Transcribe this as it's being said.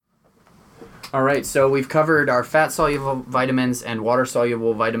All right, so we've covered our fat-soluble vitamins and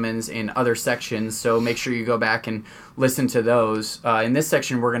water-soluble vitamins in other sections, so make sure you go back and listen to those. In this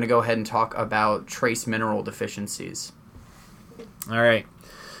section, we're going to go ahead and talk about trace mineral deficiencies. All right.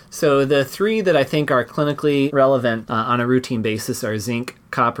 So the three that I think are clinically relevant on a routine basis are zinc,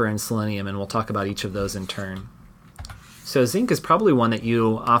 copper, and selenium, and we'll talk about each of those in turn. So zinc is probably one that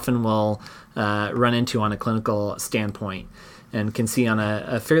you often will run into on a clinical standpoint and can see on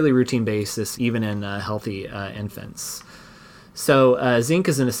a fairly routine basis, even in healthy infants. So zinc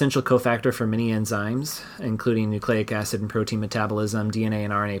is an essential cofactor for many enzymes, including nucleic acid and protein metabolism, DNA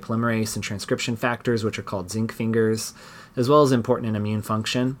and RNA polymerase, and transcription factors, which are called zinc fingers, as well as important in immune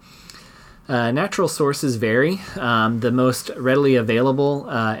function. Natural sources vary. The most readily available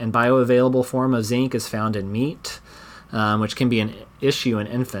and bioavailable form of zinc is found in meat, which can be an issue in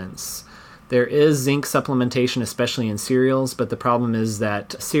infants. There is zinc supplementation, especially in cereals, but the problem is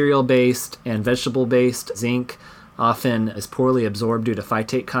that cereal-based and vegetable-based zinc often is poorly absorbed due to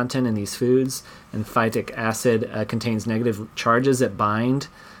phytate content in these foods, and phytic acid contains negative charges that bind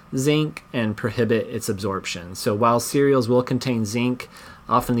zinc and prohibit its absorption. So while cereals will contain zinc,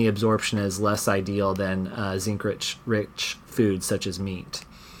 often the absorption is less ideal than zinc-rich foods such as meat.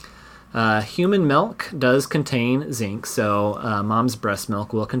 Human milk does contain zinc, so mom's breast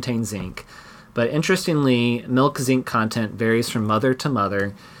milk will contain zinc. But interestingly, milk zinc content varies from mother to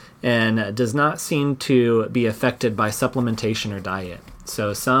mother and does not seem to be affected by supplementation or diet.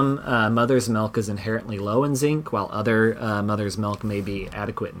 So some mother's milk is inherently low in zinc, while other mother's milk may be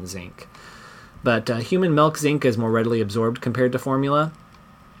adequate in zinc. But human milk zinc is more readily absorbed compared to formula.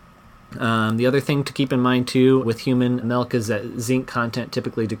 The other thing to keep in mind, too, with human milk is that zinc content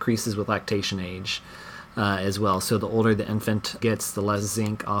typically decreases with lactation age as well. So the older the infant gets, the less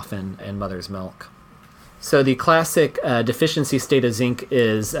zinc often in mother's milk. So the classic deficiency state of zinc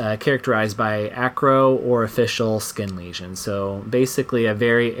is characterized by acro-orificial skin lesions. So basically a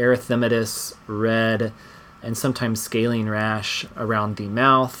very erythematous, red, and sometimes scaling rash around the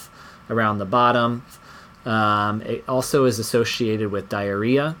mouth, around the bottom. It also is associated with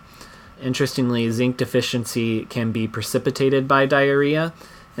diarrhea. Interestingly, zinc deficiency can be precipitated by diarrhea,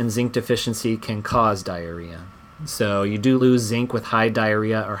 and zinc deficiency can cause diarrhea. So you do lose zinc with high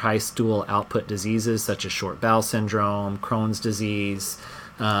diarrhea or high stool output diseases such as short bowel syndrome, Crohn's disease,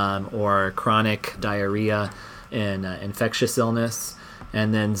 or chronic diarrhea in infectious illness.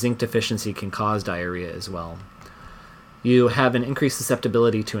 And then zinc deficiency can cause diarrhea as well. You have an increased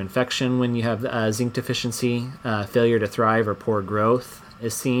susceptibility to infection when you have zinc deficiency. Failure to thrive or poor growth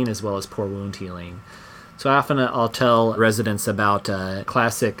is seen, as well as poor wound healing. So often I'll tell residents about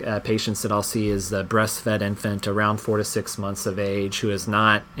classic patients that I'll see is the breastfed infant around 4 to 6 months of age who has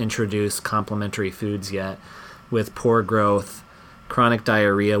not introduced complementary foods yet, with poor growth, chronic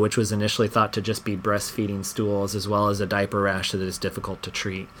diarrhea, which was initially thought to just be breastfeeding stools, as well as a diaper rash that is difficult to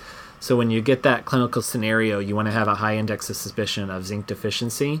treat. So when you get that clinical scenario, you want to have a high index of suspicion of zinc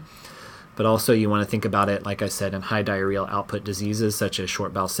deficiency. But also you want to think about it, like I said, in high diarrheal output diseases such as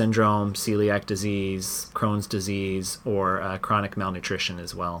short bowel syndrome, celiac disease, Crohn's disease, or chronic malnutrition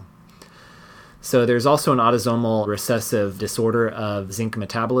as well. So there's also an autosomal recessive disorder of zinc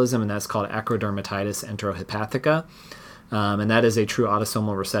metabolism, and that's called acrodermatitis enterohepatica. And that is a true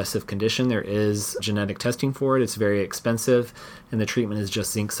autosomal recessive condition. There is genetic testing for it. It's very expensive, and the treatment is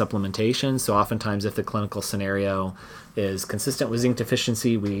just zinc supplementation. So oftentimes if the clinical scenario is consistent with zinc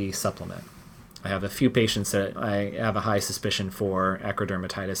deficiency, we supplement. I have a few patients that I have a high suspicion for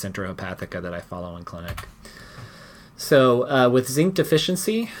acrodermatitis enterohepatica that I follow in clinic. So with zinc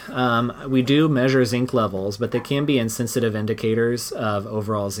deficiency, we do measure zinc levels, but they can be insensitive indicators of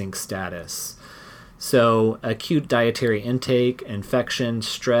overall zinc status. So acute dietary intake, infection,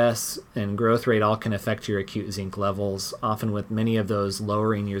 stress, and growth rate all can affect your acute zinc levels, often with many of those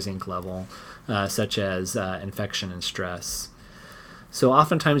lowering your zinc level, such as infection and stress. So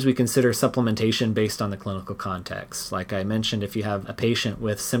oftentimes we consider supplementation based on the clinical context. Like I mentioned, if you have a patient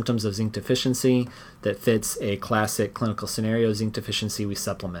with symptoms of zinc deficiency that fits a classic clinical scenario, zinc deficiency, we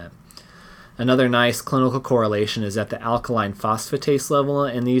supplement. Another nice clinical correlation is that the alkaline phosphatase level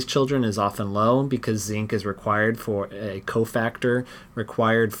in these children is often low because zinc is required for a cofactor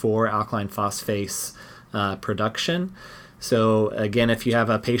required for alkaline phosphatase production. So again, if you have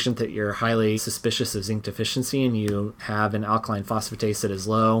a patient that you're highly suspicious of zinc deficiency and you have an alkaline phosphatase that is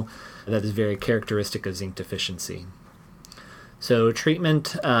low, that is very characteristic of zinc deficiency. So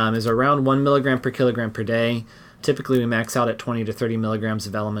treatment is around 1 milligram per kilogram per day. Typically we max out at 20 to 30 milligrams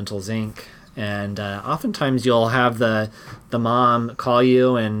of elemental zinc. And oftentimes you'll have the mom call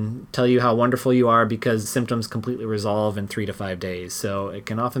you and tell you how wonderful you are because symptoms completely resolve in 3 to 5 days. So it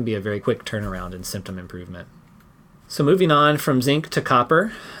can often be a very quick turnaround in symptom improvement. So moving on from zinc to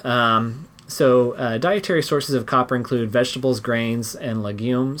copper. Dietary sources of copper include vegetables, grains, and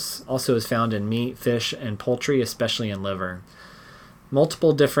legumes. Also is found in meat, fish, and poultry, especially in liver.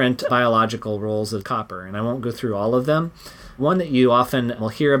 Multiple different biological roles of copper, and I won't go through all of them. One that you often will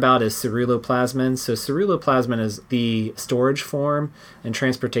hear about is ceruloplasmin. So ceruloplasmin is the storage form and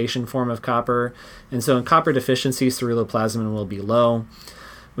transportation form of copper. And so in copper deficiency, ceruloplasmin will be low.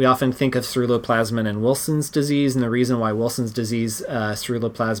 We often think of ceruloplasmin in Wilson's disease, and the reason why Wilson's disease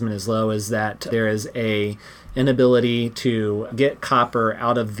ceruloplasmin is low is that there is a inability to get copper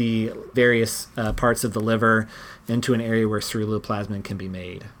out of the various parts of the liver into an area where ceruloplasmin can be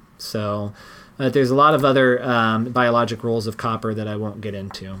made. So there's a lot of other biologic roles of copper that I won't get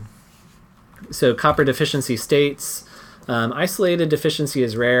into. So copper deficiency states, isolated deficiency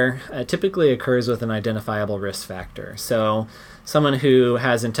is rare. It typically occurs with an identifiable risk factor. So someone who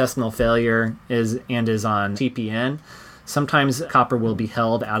has intestinal failure is on TPN, sometimes copper will be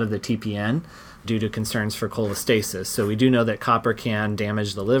held out of the TPN due to concerns for cholestasis. So we do know that copper can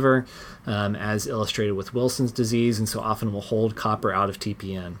damage the liver, as illustrated with Wilson's disease, and so often we'll hold copper out of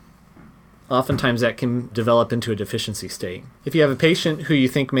TPN. Oftentimes that can develop into a deficiency state. If you have a patient who you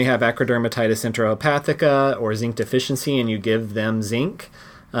think may have acrodermatitis enteropathica or zinc deficiency and you give them zinc,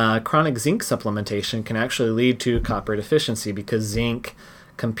 chronic zinc supplementation can actually lead to copper deficiency because zinc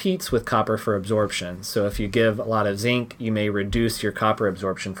competes with copper for absorption. So if you give a lot of zinc, you may reduce your copper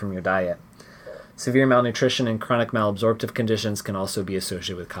absorption from your diet. Severe malnutrition and chronic malabsorptive conditions can also be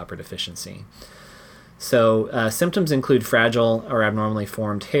associated with copper deficiency. So symptoms include fragile or abnormally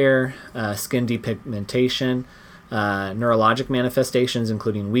formed hair, skin depigmentation, neurologic manifestations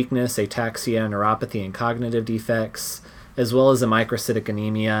including weakness, ataxia, neuropathy, and cognitive defects, as well as a microcytic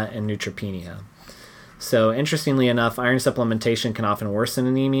anemia and neutropenia. So interestingly enough, iron supplementation can often worsen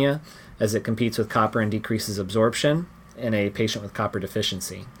anemia as it competes with copper and decreases absorption in a patient with copper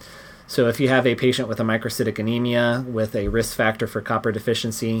deficiency. So if you have a patient with a microcytic anemia with a risk factor for copper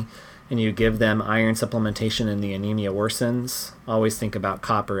deficiency and you give them iron supplementation and the anemia worsens, always think about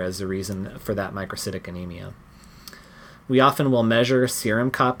copper as the reason for that microcytic anemia. We often will measure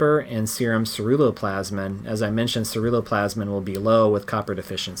serum copper and serum ceruloplasmin. As I mentioned, ceruloplasmin will be low with copper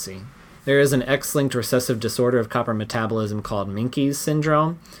deficiency. There is an X-linked recessive disorder of copper metabolism called Menkes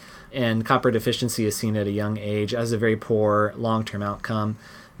syndrome, and copper deficiency is seen at a young age as a very poor long-term outcome.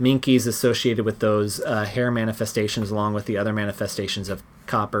 Menkes associated with those hair manifestations along with the other manifestations of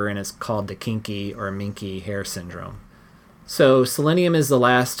copper, and it's called the kinky or Menkes hair syndrome. So selenium is the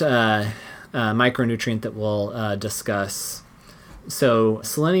last micronutrient that we'll discuss. So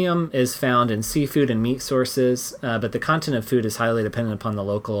selenium is found in seafood and meat sources, but the content of food is highly dependent upon the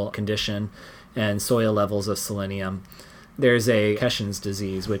local condition and soil levels of selenium. There's a Keshan's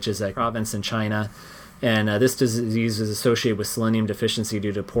disease, which is a province in China, and this disease is associated with selenium deficiency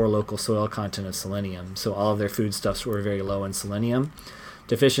due to poor local soil content of selenium. So all of their foodstuffs were very low in selenium.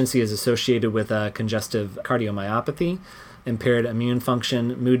 Deficiency is associated with congestive cardiomyopathy, impaired immune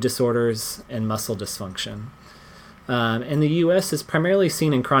function, mood disorders, and muscle dysfunction. In the U.S., it's primarily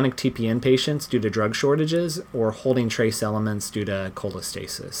seen in chronic TPN patients due to drug shortages or holding trace elements due to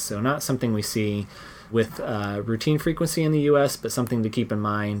cholestasis. So not something we see with routine frequency in the U.S., but something to keep in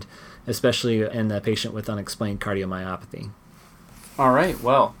mind, especially in the patient with unexplained cardiomyopathy. All right,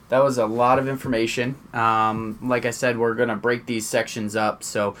 well, that was a lot of information. Like I said, we're going to break these sections up.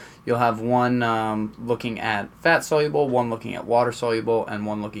 So you'll have one looking at fat-soluble, one looking at water-soluble, and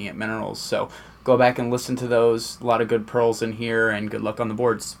one looking at minerals. So go back and listen to those. A lot of good pearls in here, and good luck on the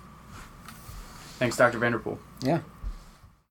boards. Thanks, Dr. Vanderpool. Yeah.